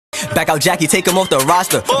Back out Jackie, take him off the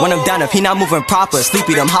roster. Run him down if he not moving proper.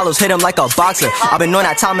 Sleepy, them hollows hit him like a boxer. I've been on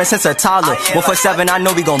that timing since a toddler. 147, I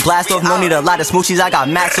know we gon' blast off. No need a lot of smoochies, I got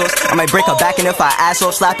max sauce. I might break her back and if I ass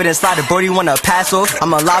off, slap it and slide the birdie wanna pass off.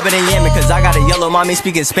 I'ma lob it and yam it, cause I got a yellow mommy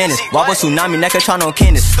speaking Spanish. Wobble tsunami, neck a on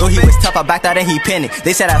Candace. Though he was tough, I backed out and he panicked.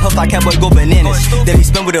 They said I Hoodflykev would go bananas. Then he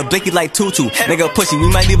spin with a blicky like Tutu. Nigga pussy, we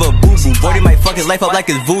might leave a boo-boo. Brody might fuck his life up like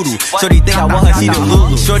it's voodoo. Shorty think I want her, see the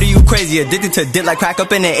Lulu. Shorty, you crazy, addicted to dick like crack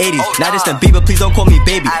up in the 80s. Now this the Bieber, please don't call me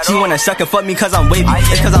baby. She wanna suck and fuck me cause I'm wavy.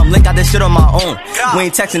 It's cause I'm linked, got this shit on my own. We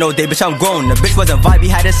ain't texting all day, bitch, I'm grown. The bitch wasn't vibe,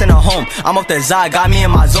 had us in her home. I'm off the Zod, got me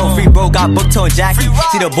in my zone. Free bro, got booked on Jackie.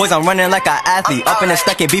 See the boys, I'm running like an athlete. Up in the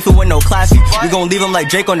stack and beefing with no classy. We gon' leave him like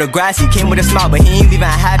Drake on the grassy. Came with a smile, but he ain't leaving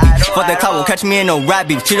happy. Fuck the clout, will catch me in no rap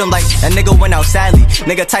beef. Treat him like that nigga went out sadly.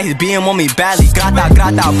 Nigga tight, his BM on me badly. Grata,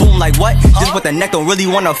 grata, boom, like what? Just with the neck, don't really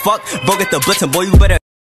wanna fuck. Bro, get the blitz and boy, you better